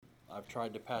I've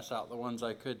tried to pass out the ones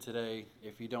I could today.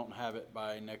 If you don't have it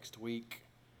by next week,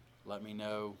 let me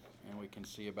know, and we can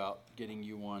see about getting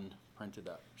you one printed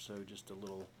up. So just a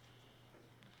little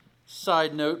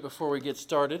side note before we get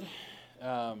started.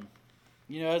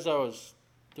 As I was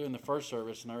doing the first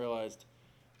service, and I realized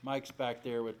Mike's back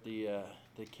there with the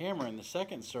camera in the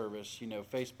second service,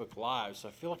 Facebook Live. So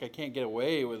I feel like I can't get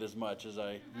away with as much as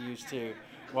I used to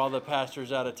while the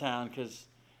pastor's out of town because,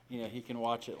 he can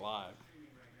watch it live.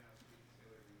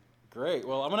 Great.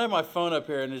 Well, I'm going to have my phone up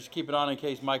here and just keep it on in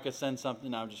case Micah sends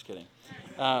something. No, I'm just kidding.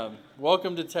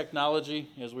 Welcome to technology,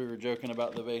 as we were joking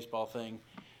about the baseball thing.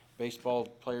 Baseball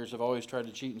players have always tried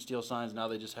to cheat and steal signs. Now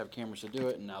they just have cameras to do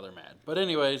it, and now they're mad. But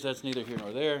anyways, that's neither here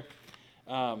nor there.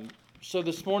 So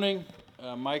this morning,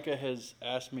 Micah has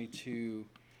asked me to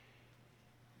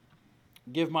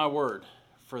give my word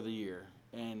for the year.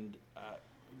 And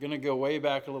I'm going to go way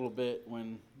back a little bit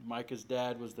when Micah's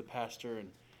dad was the pastor. And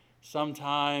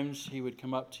sometimes he would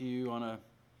come up to you on a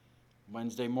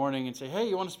Wednesday morning and say, hey,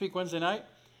 you want to speak Wednesday night?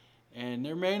 And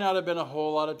there may not have been a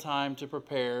whole lot of time to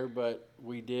prepare, but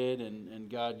we did, and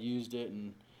God used it.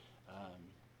 And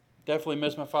definitely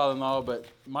miss my father-in-law, but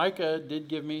Micah did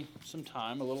give me some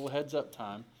time, a little heads-up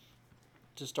time,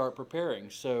 to start preparing.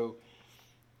 So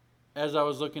as I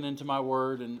was looking into my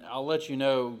word, and I'll let you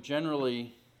know,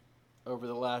 generally over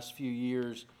the last few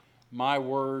years, my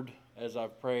word, as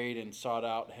I've prayed and sought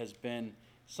out, has been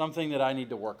something that I need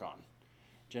to work on.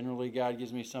 Generally, God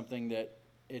gives me something that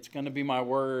it's going to be my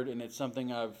word, and it's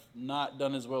something I've not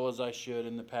done as well as I should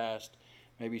in the past,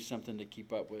 maybe something to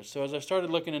keep up with. So as I started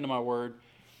looking into my word,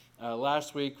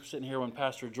 last week, sitting here when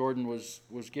Pastor Jordan was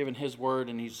giving his word,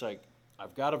 and he's like,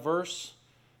 I've got a verse,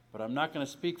 but I'm not going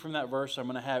to speak from that verse. I'm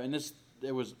going to have, and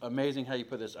it was amazing how you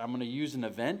put this, I'm going to use an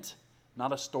event,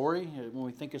 not a story. When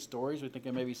we think of stories, we think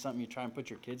of maybe something you try and put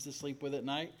your kids to sleep with at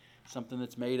night, something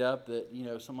that's made up, that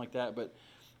something like that, but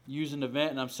use an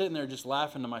event. And I'm sitting there just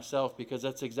laughing to myself because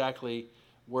that's exactly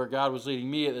where God was leading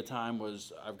me at the time.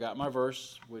 Was I've got my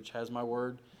verse, which has my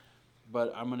word,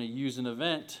 but I'm going to use an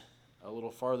event a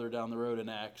little farther down the road in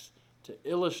Acts to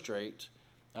illustrate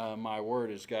my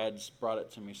word as God's brought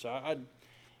it to me. So I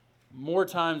more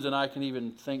times than I can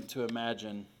even think to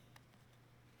imagine,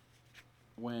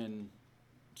 when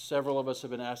several of us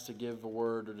have been asked to give a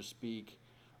word or to speak,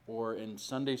 or in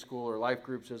Sunday school or life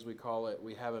groups as we call it,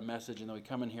 we have a message and then we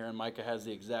come in here and Micah has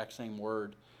the exact same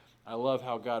word. I love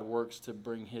how God works to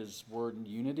bring his word in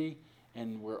unity,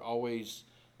 and we're always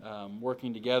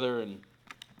working together. And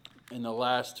in the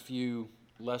last few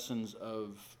lessons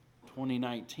of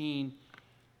 2019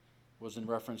 was in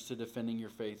reference to defending your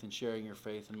faith and sharing your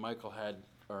faith, and Micah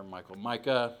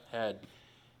had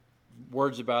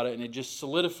words about it, and it just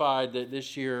solidified that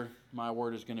this year my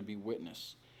word is going to be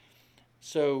witness.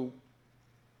 So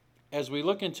as we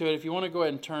look into it, if you want to go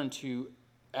ahead and turn to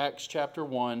Acts chapter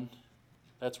 1,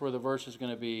 that's where the verse is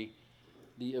going to be.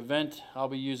 The event I'll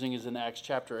be using is in Acts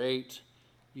chapter 8.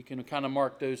 You can kind of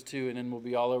mark those two, and then we'll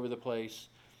be all over the place.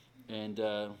 And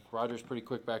Roger's pretty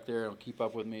quick back there. He'll keep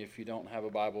up with me if you don't have a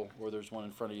Bible or there's one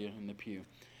in front of you in the pew.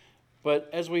 But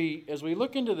as we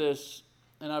look into this,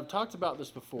 and I've talked about this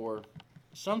before,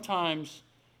 sometimes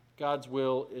God's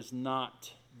will is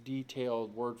not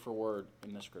detailed word for word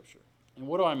in the Scripture. And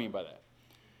what do I mean by that?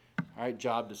 All right,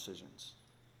 job decisions.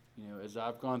 As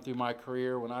I've gone through my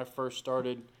career, when I first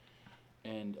started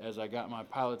and as I got my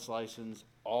pilot's license,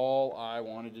 all I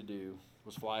wanted to do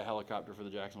was fly a helicopter for the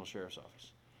Jacksonville Sheriff's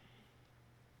Office.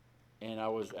 And I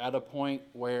was at a point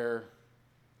where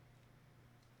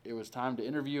it was time to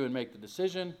interview and make the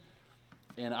decision,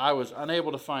 and I was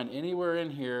unable to find anywhere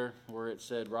in here where it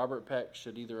said Robert Peck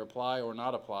should either apply or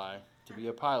not apply to be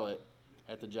a pilot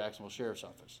at the Jacksonville Sheriff's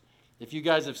Office. If you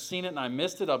guys have seen it and I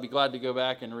missed it, I'll be glad to go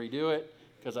back and redo it,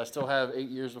 because I still have 8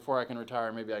 years before I can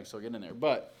retire. Maybe I can still get in there.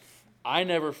 But I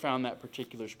never found that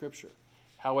particular scripture.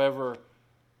 However,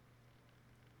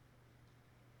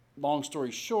 long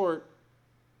story short,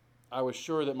 I was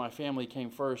sure that my family came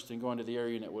first, and going to the Air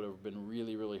Unit would have been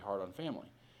really, really hard on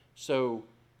family. So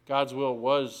God's will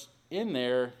was in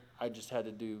there. I just had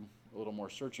to do a little more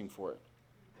searching for it.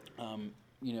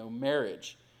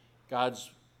 Marriage. God's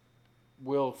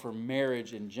will for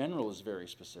marriage in general is very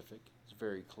specific. It's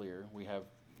very clear. We have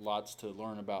lots to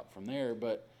learn about from there.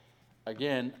 But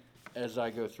again, as I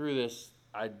go through this,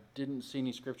 I didn't see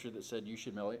any scripture that said you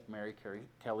should marry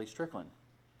Kelly Strickland.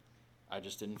 I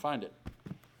just didn't find it.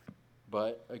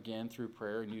 But again, through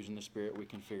prayer and using the Spirit, we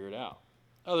can figure it out.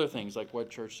 Other things like what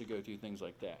church to go to, things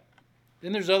like that.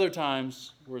 Then there's other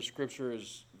times where Scripture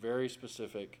is very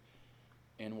specific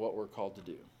in what we're called to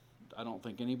do. I don't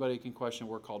think anybody can question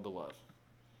we're called to love.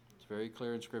 It's very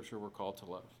clear in Scripture we're called to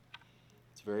love.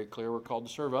 It's very clear we're called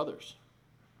to serve others.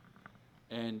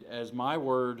 And as my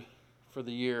word for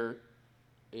the year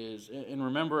is, and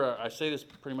remember, I say this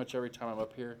pretty much every time I'm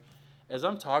up here, as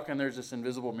I'm talking, there's this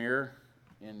invisible mirror,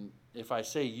 and if I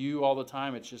say you all the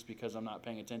time, it's just because I'm not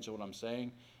paying attention to what I'm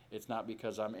saying. It's not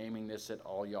because I'm aiming this at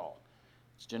all y'all.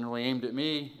 It's generally aimed at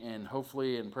me, and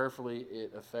hopefully and prayerfully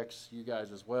it affects you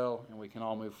guys as well, and we can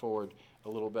all move forward a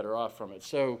little better off from it.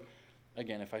 So,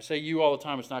 again, if I say you all the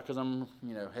time, it's not because I'm,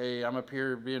 hey, I'm up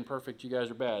here being perfect, you guys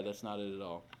are bad. That's not it at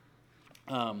all.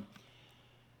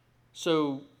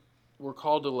 So we're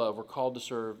called to love, we're called to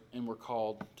serve, and we're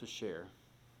called to share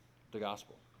the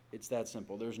gospel. It's that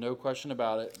simple. There's no question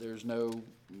about it.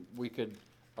 We could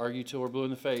argue till we're blue in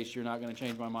the face. You're not going to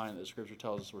change my mind that the Scripture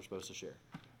tells us we're supposed to share.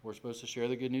 We're supposed to share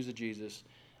the good news of Jesus.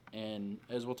 And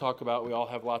as we'll talk about, we all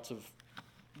have lots of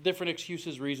different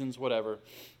excuses, reasons, whatever.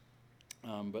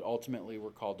 But ultimately,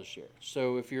 we're called to share.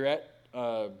 So if you're at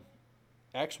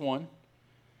Acts 1,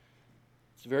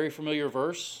 it's a very familiar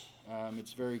verse.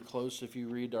 It's very close if you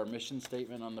read our mission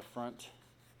statement on the front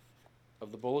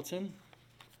of the bulletin.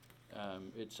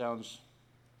 It sounds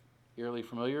eerily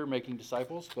familiar, making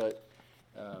disciples, but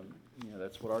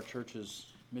that's what our church's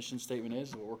mission statement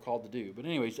is, what we're called to do. But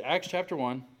anyways, Acts chapter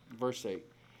 1, verse 8.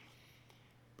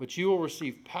 But you will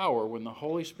receive power when the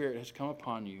Holy Spirit has come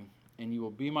upon you, and you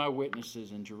will be my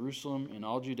witnesses in Jerusalem, in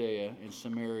all Judea, in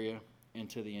Samaria, and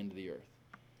to the end of the earth.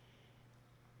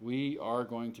 We are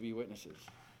going to be witnesses.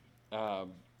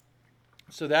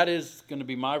 So that is going to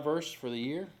be my verse for the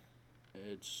year.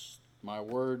 It's my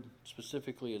word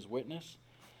specifically is witness.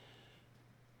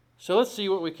 So let's see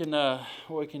what we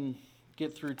can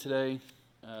get through today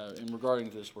in regarding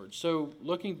to this word. So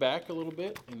looking back a little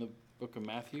bit in the book of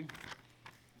Matthew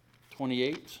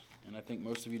 28, and I think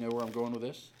most of you know where I'm going with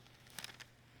this.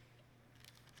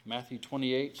 Matthew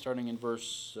 28, starting in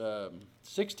verse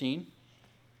 16.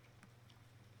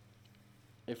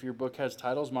 If your book has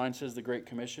titles, mine says the Great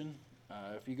Commission.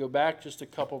 If you go back just a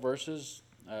couple verses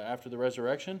after the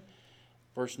resurrection,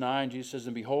 verse 9, Jesus says,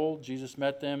 "And behold, Jesus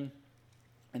met them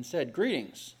and said,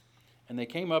 'Greetings.' And they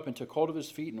came up and took hold of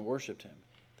his feet and worshipped him.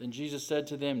 Then Jesus said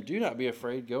to them, 'Do not be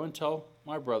afraid. Go and tell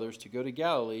my brothers to go to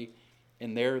Galilee,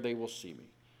 and there they will see me.'"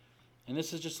 And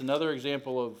this is just another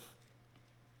example of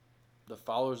the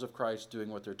followers of Christ doing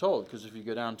what they're told. Because if you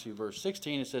go down to verse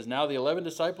 16, it says, "Now the 11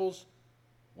 disciples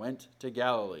went to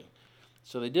Galilee."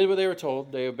 So they did what they were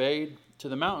told. They obeyed to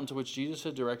the mountain to which Jesus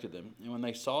had directed them. And when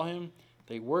they saw him,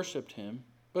 they worshipped him,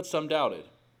 but some doubted.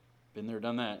 Been there,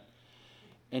 done that.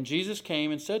 And Jesus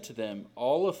came and said to them,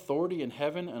 "All authority in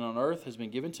heaven and on earth has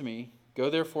been given to me. Go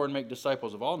therefore and make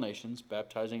disciples of all nations,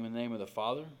 baptizing them in the name of the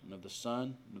Father, and of the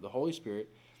Son, and of the Holy Spirit,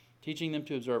 teaching them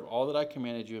to observe all that I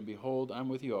commanded you, and behold, I'm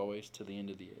with you always to the end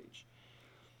of the age."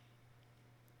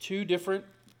 Two different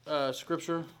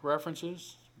scripture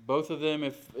references. Both of them,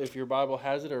 if your Bible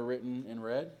has it, are written in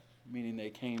red, meaning they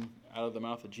came out of the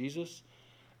mouth of Jesus.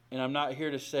 And I'm not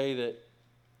here to say that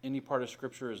any part of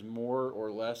Scripture is more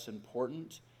or less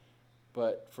important,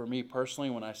 but for me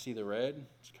personally, when I see the red,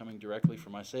 it's coming directly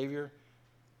from my Savior,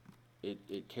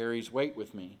 it carries weight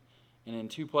with me. And in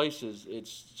two places, it's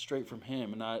straight from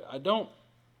Him. And I don't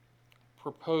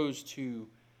propose to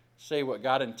say what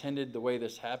God intended the way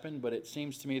this happened, but it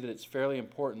seems to me that it's fairly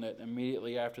important that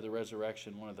immediately after the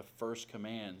resurrection, one of the first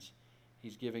commands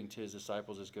He's giving to His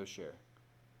disciples is go share.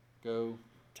 Go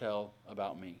tell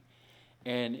about me.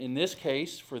 And in this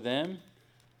case, for them,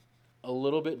 a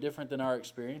little bit different than our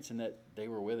experience in that they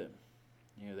were with Him.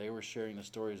 They were sharing the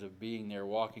stories of being there,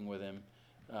 walking with Him,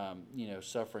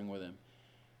 suffering with Him.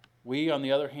 We, on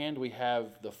the other hand, we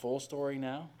have the full story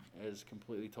now, as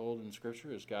completely told in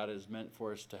Scripture, as God has meant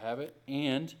for us to have it,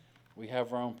 and we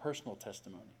have our own personal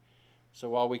testimony. So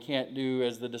while we can't do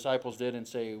as the disciples did and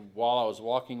say, while I was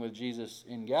walking with Jesus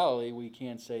in Galilee, we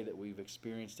can say that we've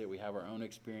experienced it, we have our own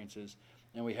experiences,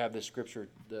 and we have the Scripture,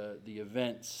 the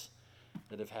events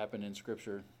that have happened in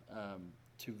Scripture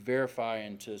to verify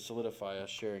and to solidify us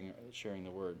sharing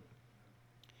the Word.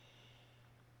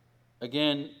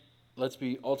 Again, let's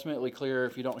be ultimately clear,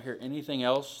 if you don't hear anything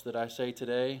else that I say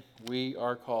today, we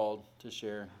are called to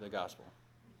share the gospel.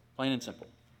 Plain and simple.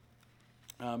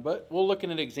 But we'll look at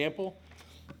an example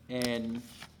in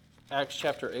Acts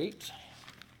chapter 8.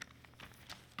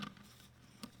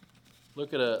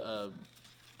 Look at a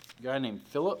guy named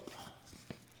Philip.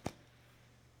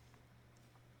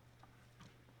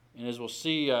 And as we'll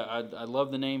see, I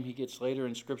love the name he gets later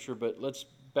in Scripture, but let's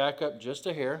back up just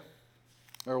a hair.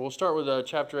 Or we'll start with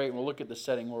chapter 8, and we'll look at the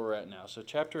setting where we're at now. So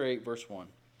chapter 8, verse 1.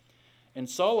 "And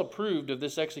Saul approved of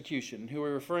this execution." Who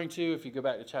we're referring to, if you go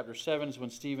back to chapter 7, is when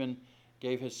Stephen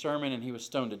gave his sermon and he was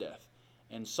stoned to death.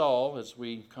 And Saul, as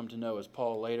we come to know as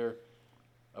Paul later,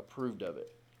 approved of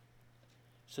it.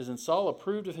 It says, and Saul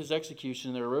approved of his execution,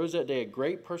 and there arose that day a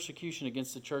great persecution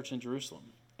against the church in Jerusalem.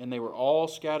 And they were all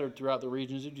scattered throughout the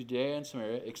regions of Judea and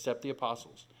Samaria, except the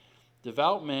apostles.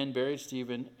 Devout men buried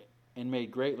Stephen and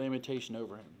made great lamentation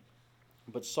over him.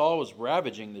 But Saul was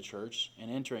ravaging the church, and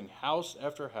entering house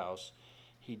after house,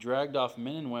 he dragged off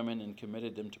men and women and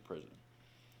committed them to prison.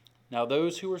 Now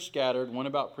those who were scattered went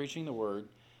about preaching the word.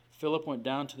 Philip went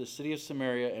down to the city of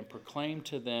Samaria and proclaimed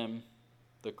to them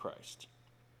the Christ.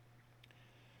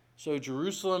 So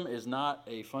Jerusalem is not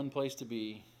a fun place to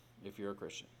be if you're a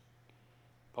Christian.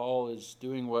 Paul is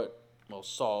doing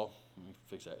Saul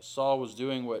was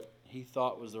doing what he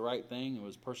thought was the right thing and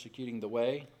was persecuting the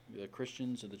way, the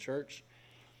Christians of the church.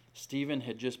 Stephen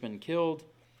had just been killed,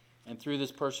 and through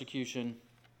this persecution,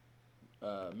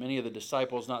 many of the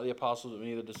disciples, not the apostles, but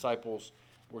many of the disciples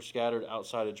were scattered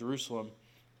outside of Jerusalem.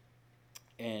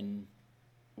 And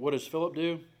what does Philip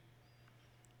do?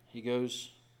 He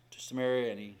goes to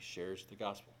Samaria and he shares the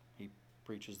gospel. He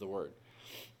preaches the word.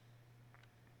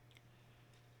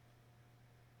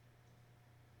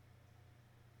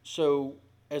 So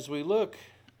as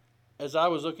I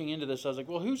was looking into this, I was like,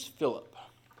 well, who's Philip?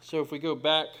 So if we go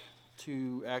back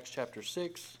to Acts chapter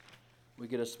 6, we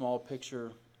get a small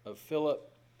picture of Philip.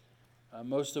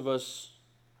 Most of us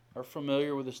are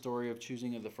familiar with the story of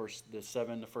choosing of the first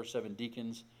seven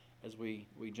deacons, as we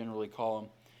generally call them.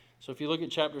 So if you look at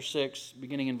chapter 6,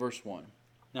 beginning in verse 1.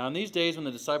 Now in these days when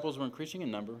the disciples were increasing in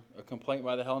number, a complaint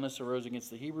by the Hellenists arose against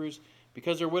the Hebrews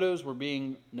because their widows were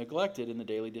being neglected in the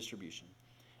daily distribution.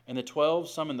 And the 12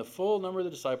 summoned the full number of the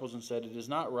disciples and said, it is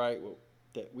not right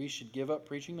that we should give up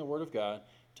preaching the word of God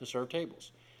to serve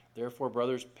tables. Therefore,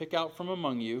 brothers, pick out from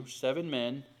among you 7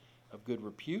 men of good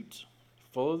repute,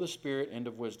 full of the Spirit and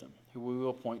of wisdom, who we will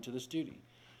appoint to this duty.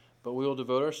 But we will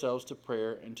devote ourselves to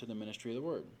prayer and to the ministry of the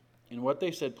word. And what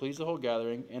they said pleased the whole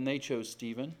gathering, and they chose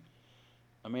Stephen,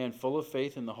 a man full of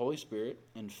faith in the Holy Spirit,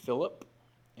 and Philip,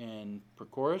 and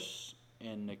Prochorus,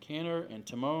 and Nicanor, and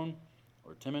Timon,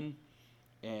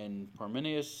 and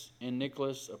Parmenius, and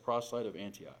Nicholas, a proselyte of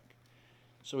Antioch.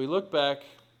 So we look back,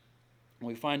 and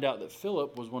we find out that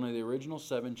Philip was one of the original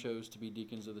 7 chose to be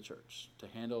deacons of the church, to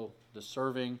handle the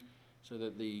serving so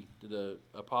that the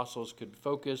apostles could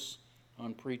focus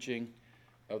on preaching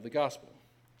of the gospel.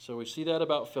 So we see that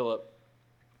about Philip.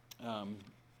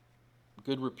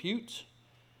 Good repute,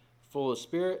 full of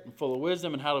spirit and full of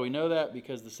wisdom. And how do we know that?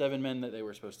 Because the 7 men that they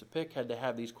were supposed to pick had to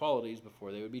have these qualities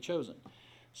before they would be chosen.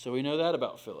 So we know that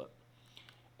about Philip.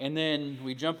 And then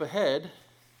we jump ahead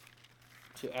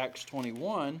to Acts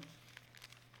 21.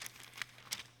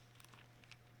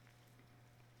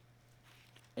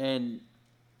 And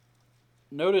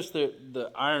notice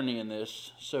the irony in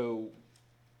this. So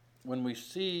when we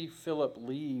see Philip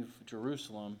leave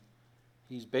Jerusalem,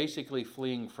 he's basically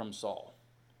fleeing from Saul,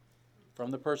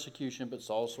 from the persecution, but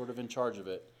Saul's sort of in charge of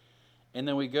it. And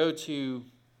then we go to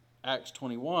Acts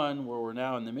 21, where we're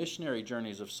now in the missionary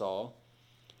journeys of Saul.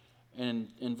 And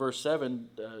in verse 7,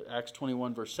 Acts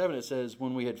 21, verse 7, it says,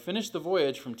 when we had finished the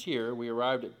voyage from Tyre, we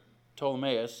arrived at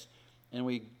Ptolemais, and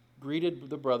we greeted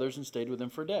the brothers and stayed with them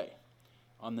for a day.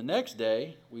 On the next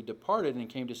day, we departed and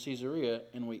came to Caesarea,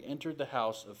 and we entered the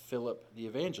house of Philip the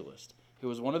evangelist, who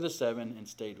was one of the 7, and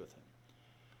stayed with him.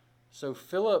 So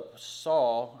Philip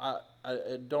saw,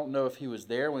 I don't know if he was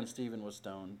there when Stephen was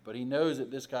stoned, but he knows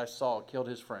that this guy Saul killed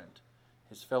his friend,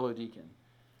 his fellow deacon.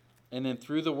 And then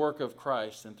through the work of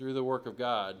Christ and through the work of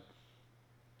God,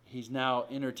 he's now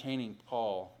entertaining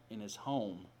Paul in his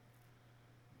home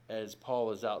as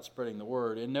Paul is out spreading the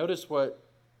word. And notice what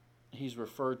he's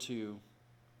referred to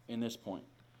in this point.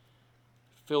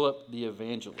 Philip the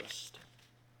evangelist.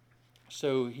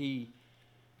 So he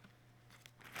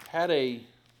had a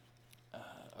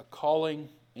calling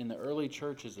in the early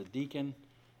church as a deacon,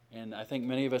 and I think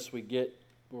many of us, we get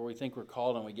where we think we're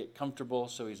called and we get comfortable.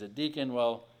 So he's a deacon.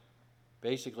 Well,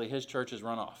 basically his church is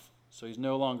run off, so he's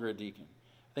no longer a deacon.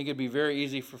 I think it'd be very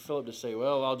easy for Philip to say,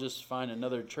 well, I'll just find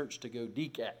another church to go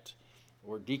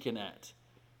deacon at.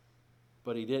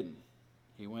 But he didn't.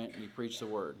 He went and he preached the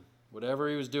word. Whatever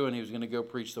he was doing, he was going to go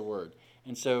preach the word.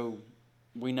 And so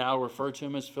we now refer to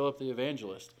him as Philip the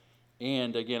evangelist.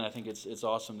 And again, I think it's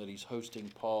awesome that he's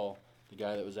hosting Paul, the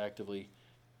guy that was actively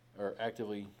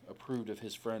approved of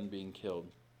his friend being killed.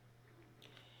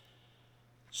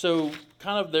 So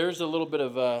kind of there's a little bit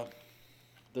of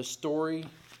the story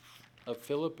of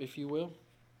Philip, if you will.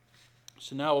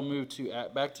 So now we'll move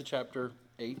back to chapter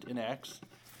 8 in Acts,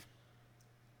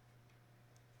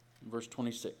 verse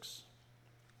 26.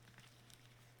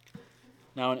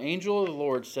 Now an angel of the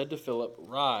Lord said to Philip,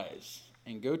 "Rise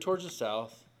and go towards the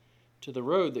south to the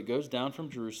road that goes down from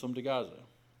Jerusalem to Gaza.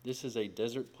 This is a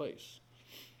desert place.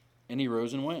 And he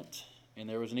rose and went. And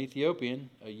there was an Ethiopian,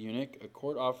 a eunuch, a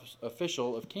court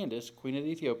official of Candace, queen of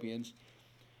the Ethiopians,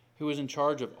 who was in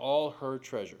charge of all her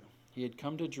treasure. He had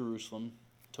come to Jerusalem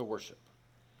to worship.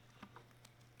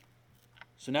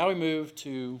 So now we move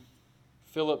to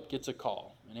Philip gets a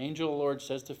call. An angel of the Lord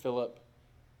says to Philip,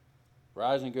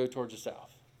 rise and go towards the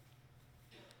south.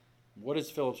 What is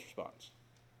Philip's response?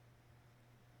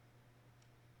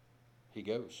 He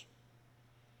goes.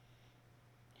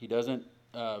 He doesn't,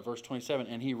 verse 27,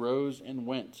 and he rose and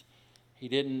went. He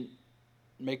didn't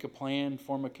make a plan,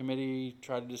 form a committee,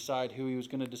 try to decide who he was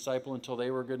going to disciple until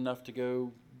they were good enough to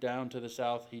go down to the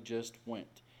south. He just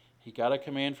went. He got a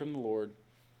command from the Lord,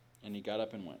 and he got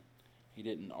up and went. He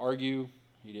didn't argue.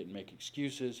 He didn't make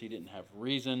excuses. He didn't have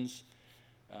reasons.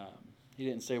 He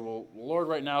didn't say, well, Lord,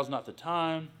 right now is not the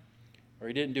time. Or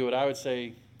he didn't do what I would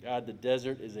say, God, the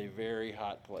desert is a very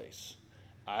hot place.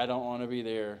 I don't want to be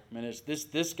there.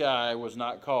 This guy was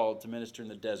not called to minister in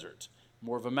the desert.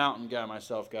 More of a mountain guy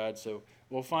myself, God. So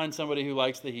we'll find somebody who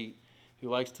likes the heat, who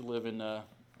likes to live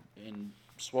in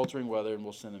sweltering weather, and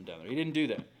we'll send them down there. He didn't do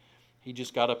that. He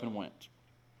just got up and went.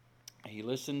 He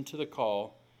listened to the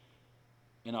call,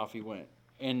 and off he went.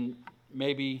 And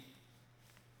maybe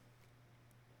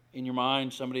in your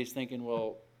mind, somebody's thinking,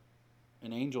 well,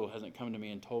 an angel hasn't come to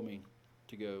me and told me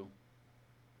to go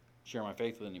share my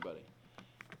faith with anybody.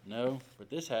 No, but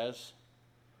this has.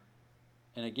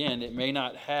 And again, it may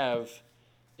not have,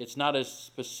 it's not as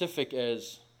specific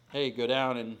as, hey, go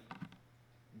down and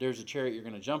there's a chariot you're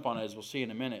going to jump on, as we'll see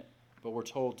in a minute. But we're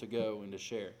told to go and to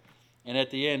share. And at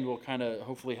the end, we'll kind of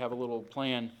hopefully have a little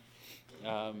plan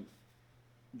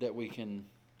that we can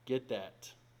get that.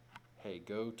 Hey,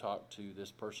 go talk to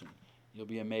this person. You'll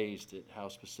be amazed at how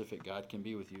specific God can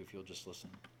be with you if you'll just listen.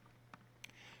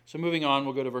 So moving on,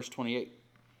 we'll go to verse 28.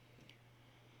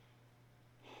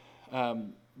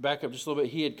 Back up just a little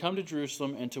bit. He had come to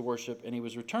Jerusalem and to worship, and he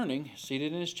was returning,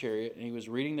 seated in his chariot, and he was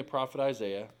reading the prophet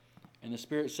Isaiah. And the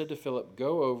Spirit said to Philip,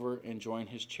 go over and join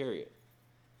his chariot.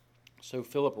 So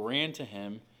Philip ran to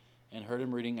him and heard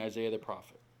him reading Isaiah the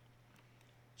prophet.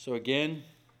 So again,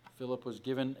 Philip was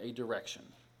given a direction.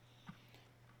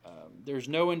 There's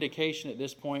no indication at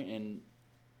this point, and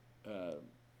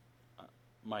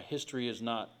my history is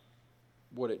not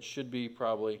what it should be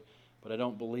probably, but I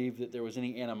don't believe that there was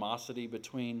any animosity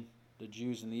between the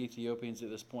Jews and the Ethiopians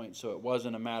at this point. So it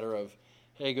wasn't a matter of,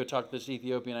 hey, go talk to this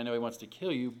Ethiopian. I know he wants to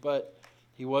kill you, but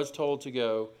he was told to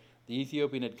go. The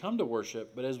Ethiopian had come to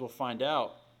worship, but as we'll find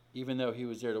out, even though he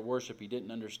was there to worship, he didn't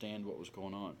understand what was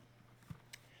going on.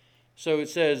 So it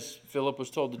says Philip was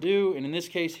told to do, and in this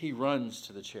case, he runs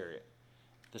to the chariot.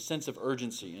 The sense of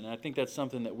urgency, and I think that's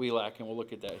something that we lack, and we'll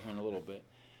look at that here in a little bit.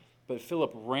 But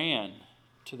Philip ran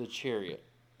to the chariot.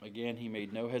 Again, he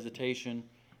made no hesitation.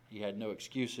 He had no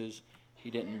excuses.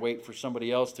 He didn't wait for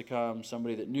somebody else to come,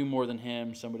 somebody that knew more than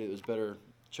him, somebody that was better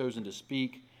chosen to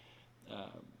speak.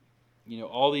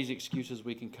 All these excuses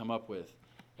we can come up with.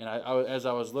 And as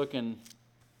I was going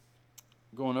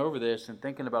over this and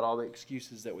thinking about all the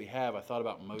excuses that we have, I thought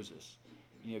about Moses.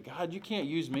 God, you can't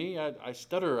use me. I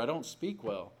stutter. I don't speak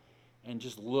well. And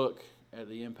just look at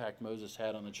the impact Moses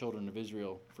had on the children of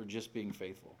Israel for just being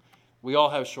faithful. We all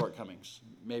have shortcomings.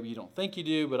 Maybe you don't think you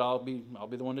do, but I'll be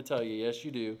the one to tell you, yes, you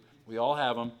do. We all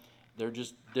have them. They're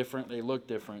just different. They look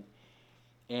different.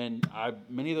 And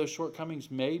many of those shortcomings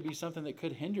may be something that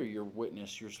could hinder your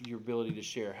witness, your ability to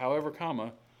share. However,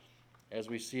 as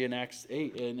we see in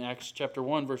Acts chapter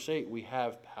 1, verse 8, we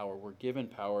have power. We're given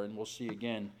power, and we'll see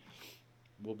again,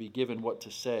 we'll be given what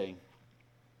to say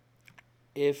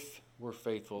if we're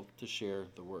faithful to share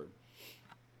the word.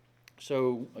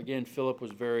 So, again, Philip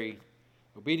was very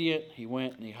obedient. He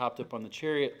went and he hopped up on the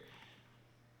chariot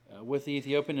with the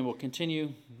Ethiopian, and we'll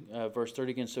continue. Verse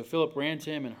 30 again. So Philip ran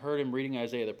to him and heard him reading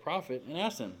Isaiah the prophet and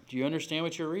asked him, do you understand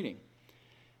what you're reading?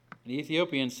 And the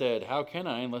Ethiopian said, how can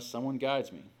I unless someone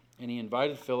guides me? And he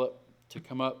invited Philip to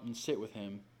come up and sit with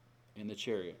him in the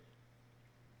chariot.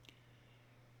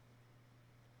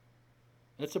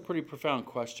 That's a pretty profound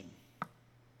question.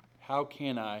 How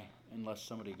can I unless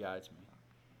somebody guides me?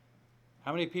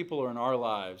 How many people are in our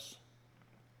lives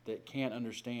that can't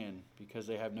understand because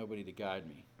they have nobody to guide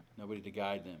me, nobody to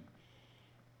guide them?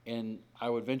 And I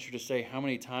would venture to say, how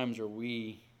many times are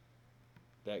we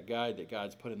that guide that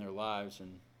God's put in their lives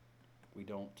and we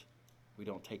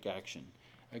don't take action?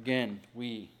 Again,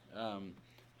 how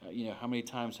many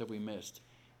times have we missed?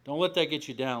 Don't let that get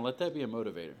you down. Let that be a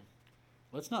motivator.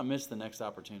 Let's not miss the next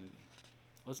opportunity.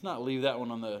 Let's not leave that one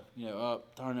on the,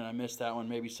 darn it, I missed that one.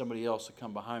 Maybe somebody else will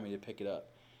come behind me to pick it up.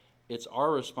 it's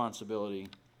our responsibility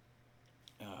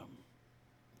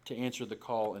to answer the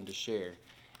call and to share.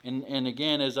 And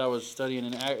again, as I was studying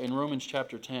in Romans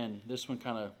chapter 10, this one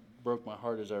kind of broke my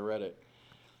heart as I read it.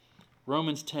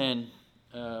 Romans 10,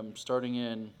 starting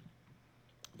in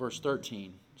verse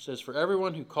 13, says, "For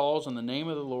everyone who calls on the name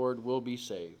of the Lord will be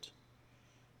saved."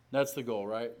 That's the goal,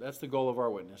 right? That's the goal of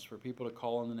our witness, for people to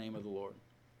call on the name of the Lord.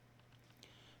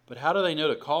 "But how do they know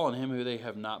to call on him who they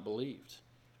have not believed?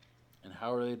 And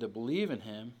how are they to believe in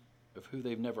him of who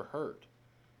they've never heard?"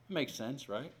 It makes sense,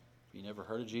 right? If you never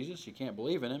heard of Jesus, you can't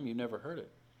believe in him, you've never heard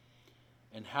it.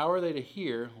 "And how are they to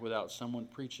hear without someone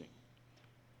preaching?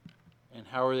 And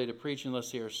how are they to preach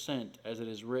unless they are sent? As it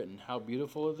is written, how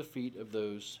beautiful are the feet of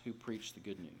those who preach the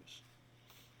good news."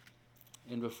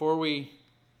 And before we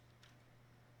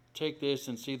take this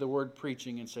and see the word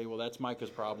preaching and say, well, that's Micah's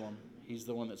problem, he's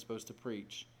the one that's supposed to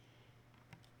preach,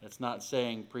 that's not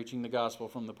saying preaching the gospel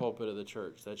from the pulpit of the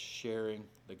church. That's sharing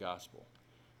the gospel.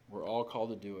 We're all called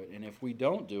to do it. And if we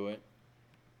don't do it,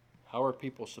 how are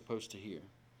people supposed to hear?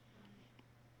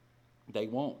 They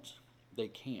won't. They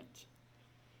can't.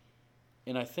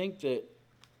 And I think that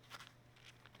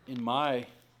in my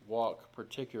walk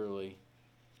particularly,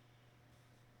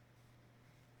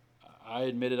 I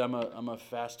admitted I'm a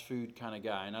fast food kind of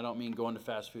guy. And I don't mean going to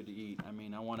fast food to eat. I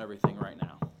mean, I want everything right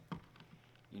now.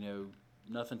 You know,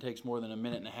 nothing takes more than a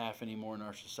minute and a half anymore in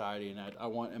our society. And I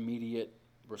want immediate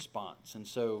response. And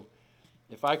so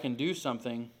if I can do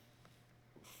something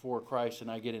for Christ and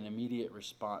I get an immediate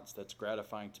response that's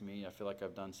gratifying to me, I feel like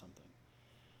I've done something.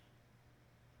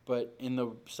 But in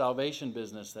the salvation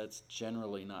business, that's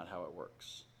generally not how it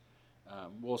works.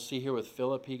 We'll see here with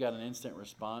Philip, he got an instant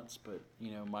response, but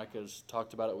you know, Micah's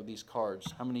talked about it with these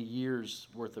cards. How many years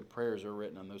worth of prayers are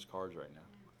written on those cards right now?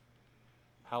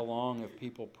 How long have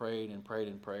people prayed and prayed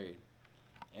and prayed?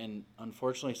 And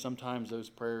unfortunately, sometimes those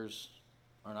prayers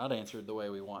are not answered the way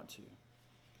we want to.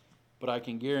 But I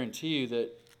can guarantee you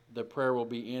that the prayer will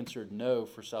be answered no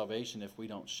for salvation if we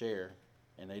don't share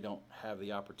and they don't have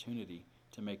the opportunity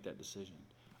to make that decision.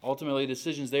 Ultimately, the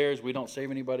decision's theirs. We don't save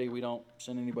anybody. We don't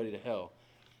send anybody to hell.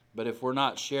 But if we're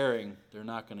not sharing, they're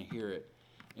not going to hear it.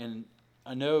 And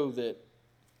I know that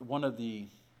one of the,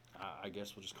 I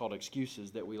guess we'll just call it excuses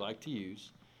that we like to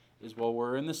use is, well,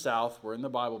 we're in the South, we're in the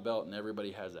Bible Belt, and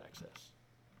everybody has access.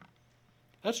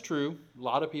 That's true. A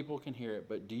lot of people can hear it,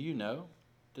 but do you know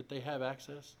that they have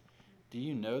access? Do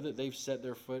you know that they've set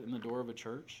their foot in the door of a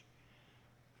church?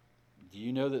 Do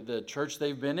you know that the church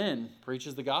they've been in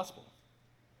preaches the gospel?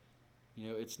 You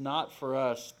know, it's not for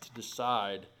us to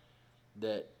decide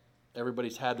that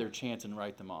everybody's had their chance and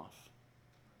write them off.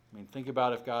 I mean, think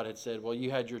about if God had said, well, you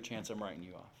had your chance, I'm writing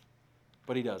you off.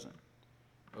 But he doesn't.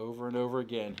 Over and over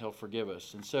again, he'll forgive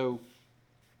us. And so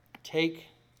take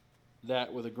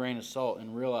that with a grain of salt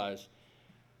and realize,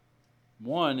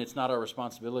 one, it's not our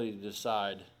responsibility to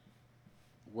decide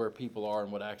where people are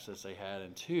and what access they had.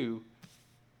 And two,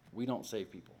 we don't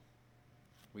save people.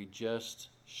 We just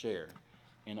share.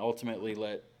 And ultimately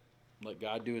let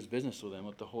God do his business with them.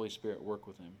 Let the Holy Spirit work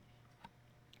with him.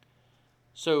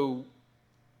 So,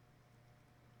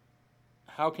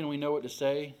 how can we know what to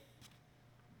say?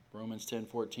 Romans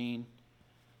 10:14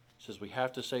 says we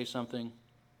have to say something.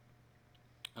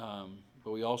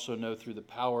 But we also know through the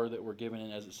power that we're given,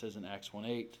 as it says in Acts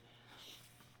 1:8.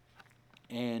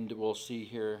 And we'll see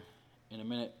here in a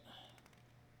minute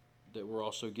that we're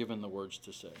also given the words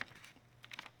to say.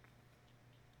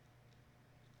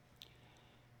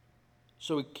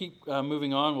 So we keep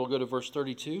moving on. We'll go to verse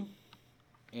 32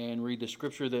 and read the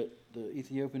scripture that the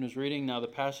Ethiopian was reading. Now the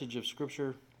passage of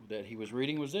scripture that he was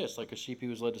reading was this: like a sheep he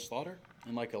was led to slaughter,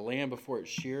 and like a lamb before its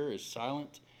shearer is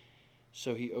silent,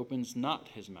 so he opens not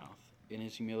his mouth. In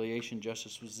his humiliation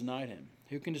justice was denied him.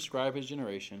 Who can describe his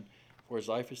generation? For his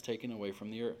life is taken away from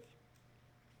the earth.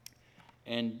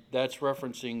 And that's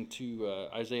referencing to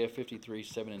Isaiah 53,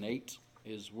 7 and 8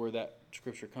 is where that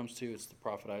scripture comes to. It's the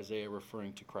prophet Isaiah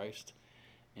referring to Christ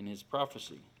in his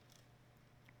prophecy.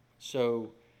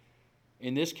 So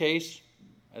in this case,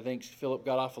 I think Philip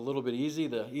got off a little bit easy.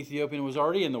 The Ethiopian was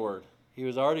already in the Word. He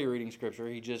was already reading Scripture.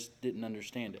 He just didn't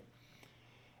understand it.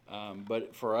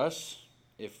 But for us,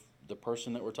 if the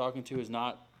person that we're talking to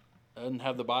doesn't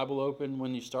have the Bible open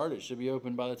when you start, it should be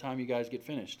open by the time you guys get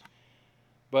finished.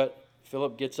 But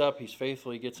Philip gets up. He's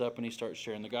faithful. He gets up and he starts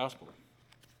sharing the gospel.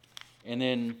 And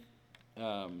then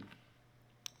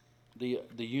the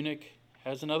eunuch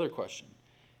has another question.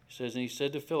 He says, and he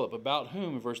said to Philip, about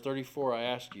whom, in verse 34, I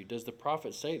ask you, does the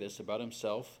prophet say this, about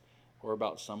himself or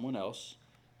about someone else?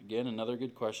 Again, another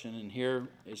good question. And here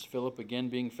is Philip again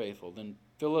being faithful. Then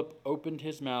Philip opened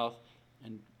his mouth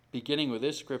and beginning with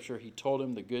this scripture, he told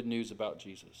him the good news about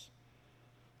Jesus.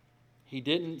 He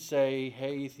didn't say,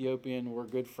 hey, Ethiopian, we're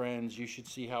good friends. You should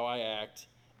see how I act,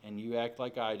 and you act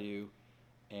like I do,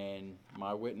 and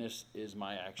my witness is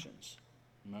my actions.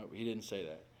 No, he didn't say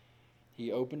that.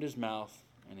 He opened his mouth,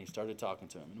 and he started talking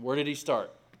to him. And where did he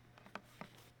start?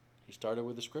 He started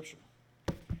with the scripture.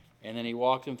 And then he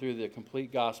walked him through the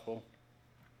complete gospel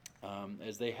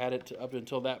as they had it up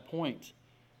until that point.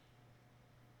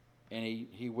 And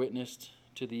he witnessed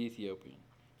to the Ethiopian.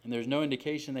 And there's no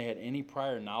indication they had any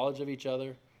prior knowledge of each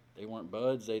other. They weren't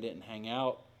buds. They didn't hang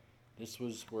out. This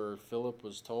was where Philip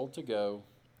was told to go,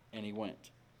 and he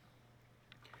went.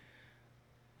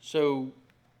 So,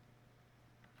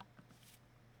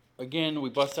 again, we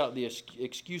bust out the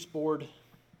excuse board.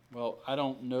 Well, I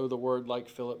don't know the word like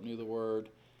Philip knew the word.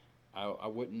 I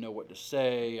wouldn't know what to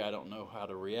say. I don't know how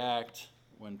to react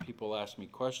when people ask me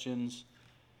questions.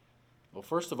 Well,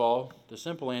 first of all, the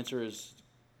simple answer is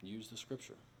use the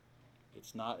scripture.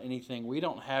 It's not anything, we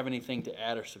don't have anything to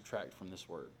add or subtract from this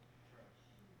word.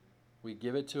 We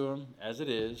give it to them as it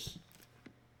is.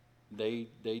 They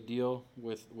deal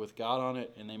with God on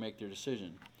it, and they make their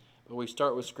decision. But we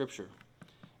start with scripture.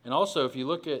 And also, if you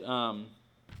look at,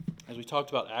 as we talked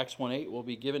about Acts 1:8, we'll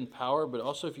be given power, but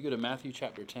also if you go to Matthew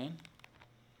chapter 10.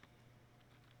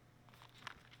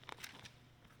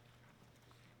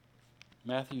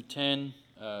 Matthew 10,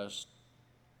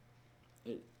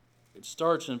 it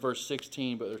starts in verse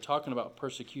 16, but they're talking about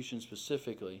persecution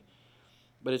specifically.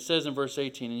 But it says in verse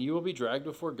 18, and you will be dragged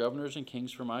before governors and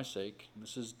kings for my sake,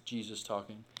 this is Jesus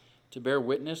talking, to bear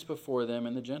witness before them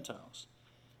and the Gentiles.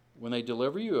 When they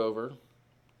deliver you over,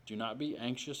 do not be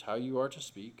anxious how you are to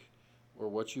speak or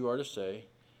what you are to say,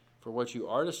 for what you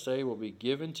are to say will be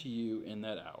given to you in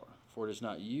that hour. For it is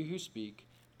not you who speak,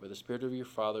 but the Spirit of your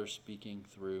Father speaking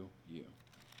through you.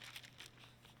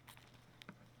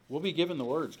 We'll be given the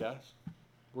words, guys.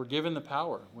 We're given the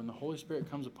power. When the Holy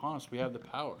Spirit comes upon us, we have the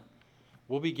power.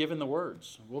 We'll be given the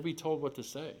words. We'll be told what to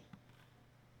say.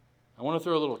 I want to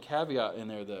throw a little caveat in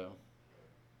there, though.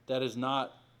 That is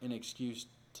not an excuse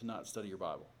to not study your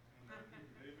Bible.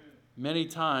 Many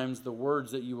times, the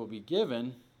words that you will be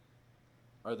given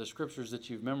are the scriptures that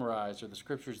you've memorized or the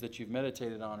scriptures that you've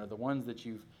meditated on or the ones that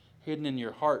you've hidden in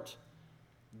your heart.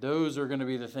 Those are going to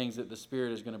be the things that the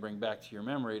Spirit is going to bring back to your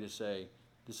memory to say,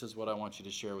 this is what I want you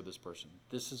to share with this person.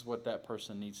 This is what that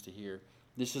person needs to hear.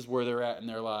 This is where they're at in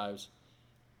their lives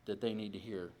that they need to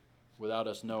hear without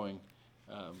us knowing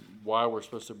why we're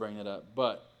supposed to bring that up.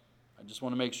 But I just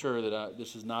want to make sure that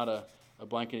this is not a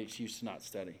blanket excuse to not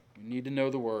study. We need to know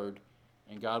the Word,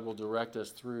 and God will direct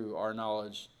us through our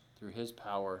knowledge, through His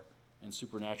power, and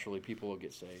supernaturally people will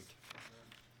get saved.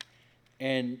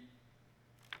 And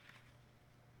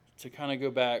to kind of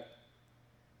go back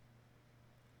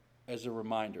as a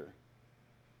reminder,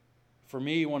 for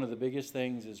me, one of the biggest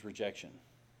things is rejection.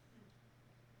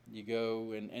 You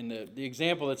go, and the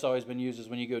example that's always been used is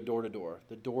when you go door to door,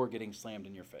 the door getting slammed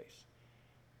in your face.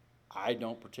 I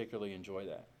don't particularly enjoy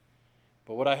that.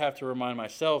 But what I have to remind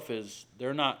myself is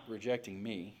they're not rejecting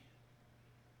me.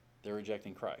 They're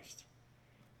rejecting Christ.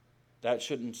 That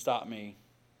shouldn't stop me.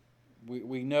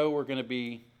 We know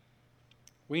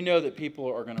we know that people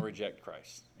are going to reject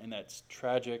Christ, and that's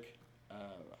tragic.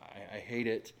 I hate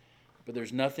it, but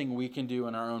there's nothing we can do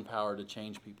in our own power to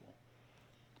change people.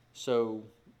 So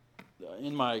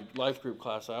in my life group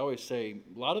class, I always say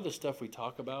a lot of the stuff we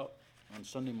talk about on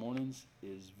Sunday mornings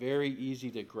is very easy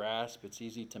to grasp. It's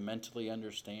easy to mentally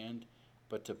understand,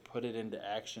 but to put it into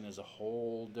action is a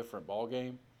whole different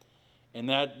ballgame. And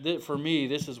that for me,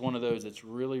 this is one of those that's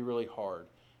really, really hard.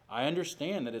 I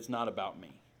understand that it's not about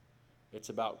me. It's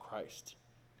about Christ.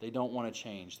 They don't want to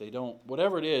change. They don't,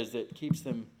 whatever it is that keeps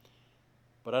them,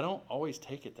 but I don't always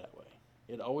take it that way.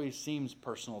 It always seems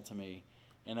personal to me,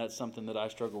 and that's something that I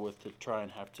struggle with to try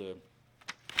and have to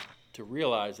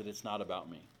realize that it's not about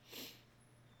me.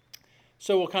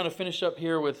 So we'll kind of finish up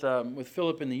here with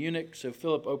Philip and the eunuch. So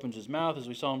Philip opens his mouth, as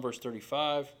we saw in verse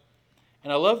 35.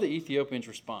 And I love the Ethiopian's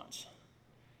response.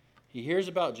 He hears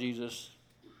about Jesus,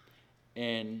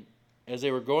 and as they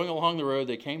were going along the road,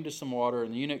 they came to some water,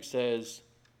 and the eunuch says,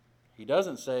 he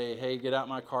doesn't say, hey, get out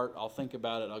my cart, I'll think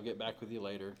about it, I'll get back with you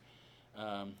later.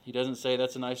 He doesn't say,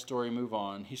 that's a nice story, move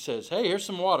on. He says, hey, here's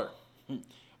some water.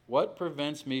 What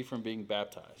prevents me from being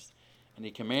baptized? And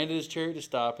he commanded his chariot to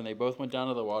stop, and they both went down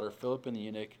to the water, Philip and the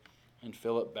eunuch, and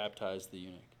Philip baptized the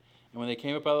eunuch. And when they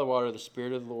came up out of the water, the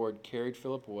Spirit of the Lord carried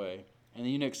Philip away, and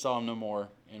the eunuch saw him no more,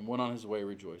 and went on his way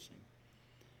rejoicing.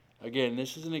 Again,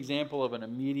 this is an example of an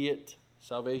immediate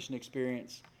salvation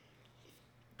experience.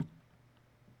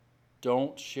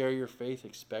 Don't share your faith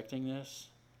expecting this.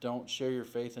 don't share your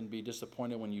faith and be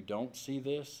disappointed when you don't see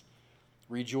this.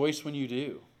 Rejoice when you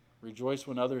do. Rejoice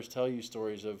when others tell you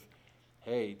stories of,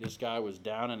 hey, this guy was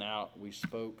down and out. We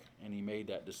spoke, and he made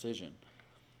that decision.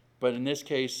 But in this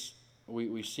case,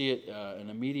 we see it an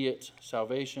immediate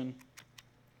salvation.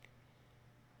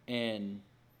 And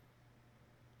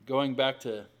going back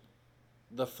to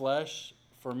the flesh,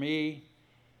 for me,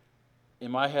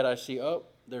 in my head, I see,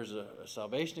 there's a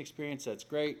salvation experience. That's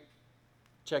great.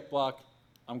 Check block.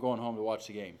 I'm going home to watch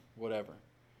the game. Whatever.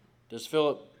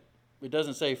 It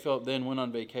doesn't say Philip then went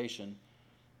on vacation.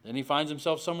 Then he finds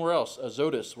himself somewhere else,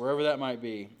 Azotus, wherever that might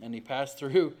be. And he passed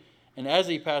through. And as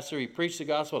he passed through, he preached the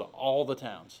gospel to all the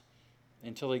towns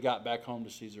until he got back home to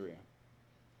Caesarea.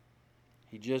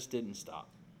 He just didn't stop.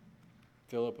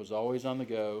 Philip was always on the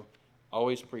go,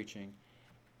 always preaching.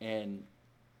 And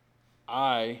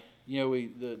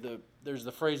there's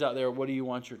the phrase out there, what do you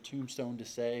want your tombstone to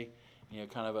say?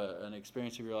 Kind of an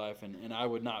experience of your life. And I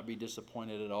would not be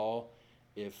disappointed at all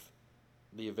if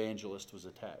the evangelist was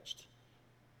attached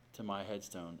to my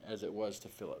headstone as it was to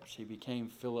Philip's. He became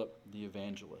Philip the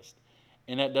evangelist.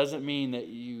 And that doesn't mean that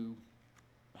you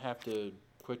have to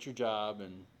quit your job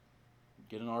and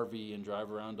get an RV and drive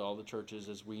around to all the churches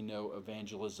as we know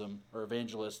evangelism or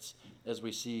evangelists as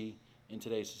we see in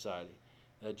today's society.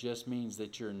 That just means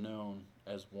that you're known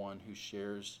as one who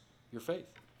shares your faith.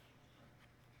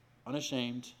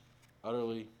 Unashamed,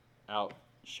 utterly out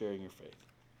sharing your faith.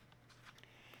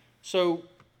 So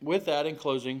with that, in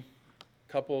closing,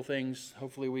 a couple of things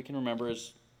hopefully we can remember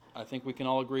is I think we can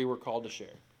all agree we're called to share.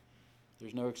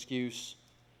 There's no excuse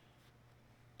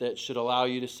that should allow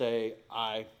you to say,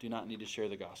 I do not need to share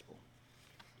the gospel.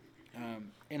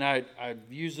 And I've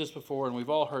used this before, and we've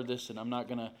all heard this, and I'm not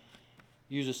going to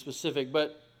use a specific,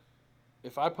 but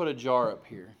if I put a jar up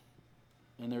here,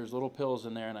 and there's little pills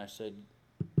in there, and I said,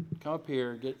 come up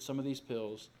here, get some of these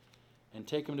pills, and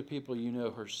take them to people you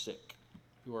know who are sick,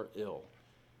 who are ill,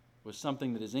 with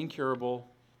something that is incurable,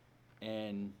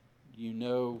 and you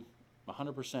know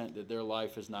 100% that their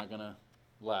life is not going to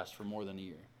last for more than a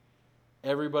year.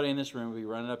 Everybody in this room would be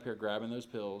running up here grabbing those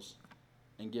pills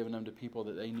and giving them to people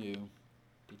that they knew,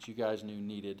 that you guys knew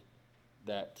needed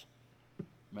that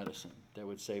medicine that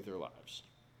would save their lives.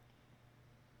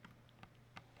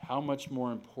 How much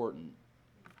more important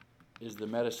is the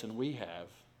medicine we have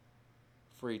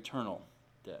for eternal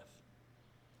death?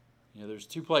 There's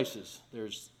two places.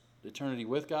 There's eternity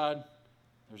with God.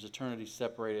 There's eternity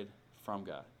separated from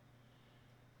God.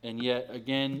 And yet,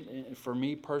 again, for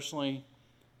me personally,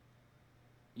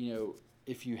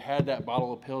 if you had that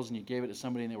bottle of pills and you gave it to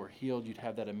somebody and they were healed, you'd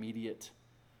have that immediate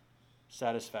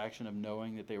satisfaction of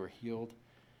knowing that they were healed.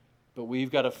 But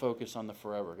we've got to focus on the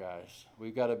forever, guys.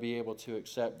 We've got to be able to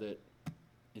accept that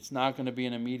it's not going to be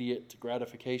an immediate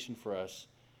gratification for us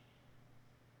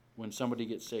when somebody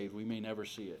gets saved. We may never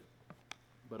see it.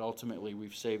 But ultimately,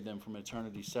 we've saved them from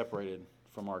eternity separated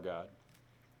from our God.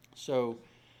 So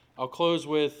I'll close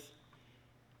with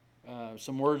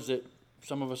some words that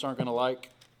some of us aren't going to like.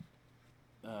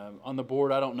 On the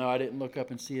board, I don't know. I didn't look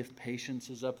up and see if patience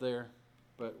is up there.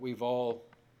 But we've all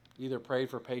either prayed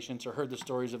for patience or heard the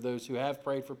stories of those who have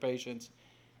prayed for patience.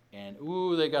 And,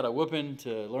 they got a whooping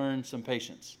to learn some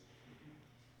patience.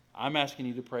 I'm asking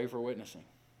you to pray for witnessing.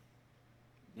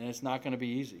 And it's not going to be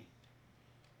easy.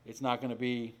 It's not going to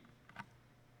be,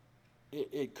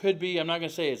 it could be, I'm not going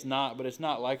to say it's not, but it's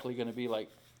not likely going to be like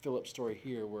Philip's story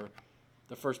here, where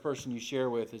the first person you share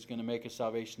with is going to make a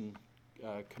salvation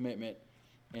commitment,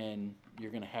 and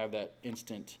you're going to have that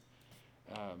instant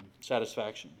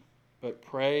satisfaction. But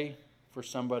pray for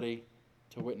somebody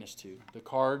to witness to. The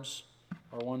cards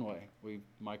are one way.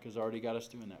 Mike has already got us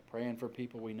doing that, praying for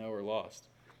people we know are lost.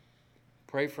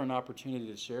 Pray for an opportunity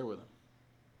to share with them.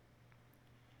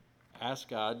 Ask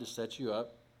God to set you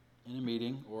up in a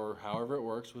meeting or however it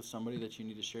works with somebody that you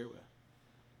need to share with.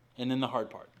 And then the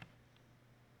hard part.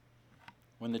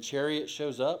 When the chariot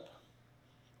shows up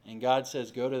and God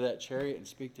says, go to that chariot and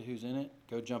speak to who's in it,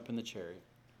 go jump in the chariot.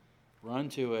 Run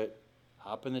to it,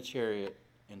 hop in the chariot,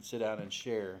 and sit down and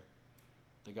share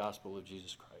the gospel of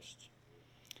Jesus Christ.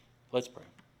 Let's pray.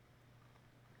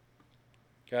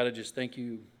 God, I just thank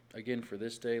you again for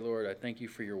this day, Lord. I thank you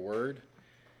for your word.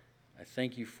 I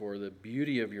thank you for the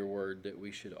beauty of your word, that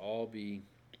we should all be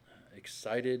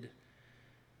excited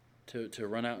to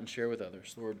run out and share with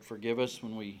others. Lord, forgive us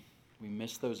when we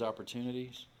miss those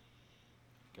opportunities.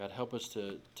 God, help us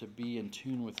to be in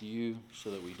tune with you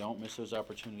so that we don't miss those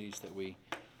opportunities, that we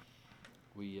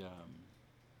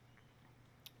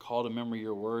call to memory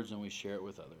your words and we share it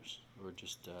with others. Lord,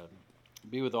 just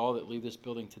be with all that leave this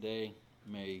building today.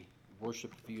 May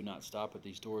worship of you not stop at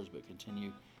these doors, but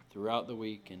continue throughout the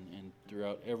week and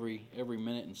throughout every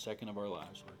minute and second of our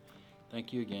lives, Lord.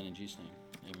 Thank you again in Jesus'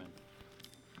 name. Amen.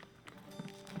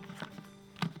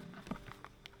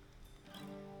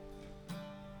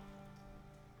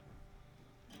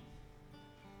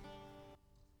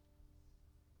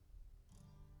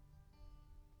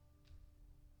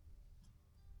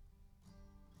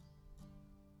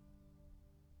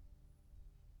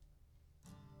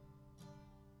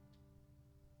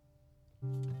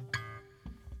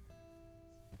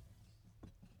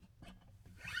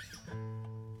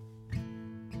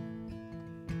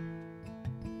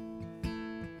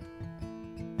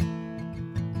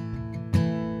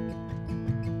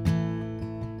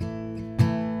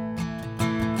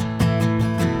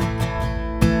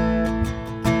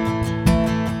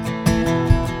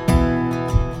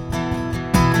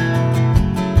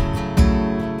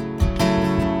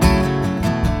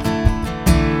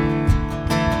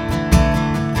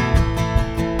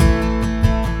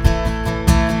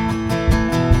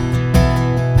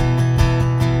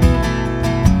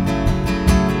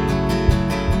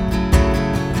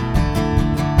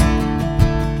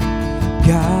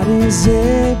 God is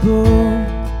able,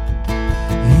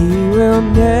 He will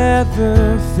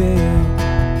never fail.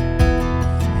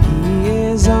 He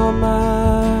is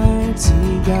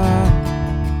Almighty God,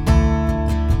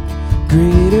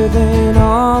 greater than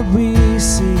all we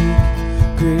seek,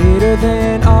 greater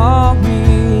than all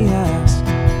we ask.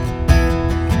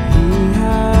 He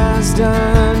has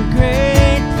done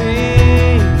great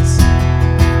things,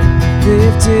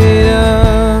 lifted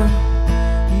up,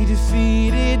 He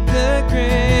defeated the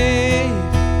grave,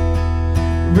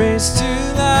 raised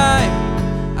to life.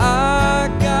 Our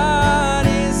God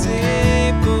is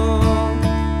able.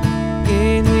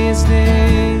 In His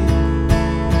name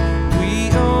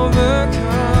we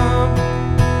overcome.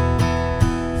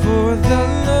 For the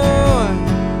Lord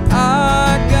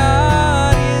our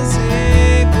God is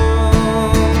able.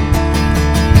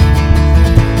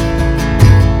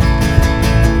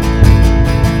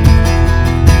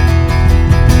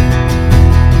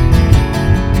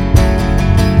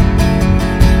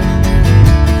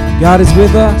 God is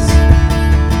with us.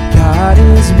 God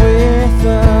is with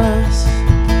us.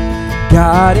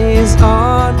 God is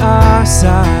on our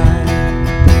side.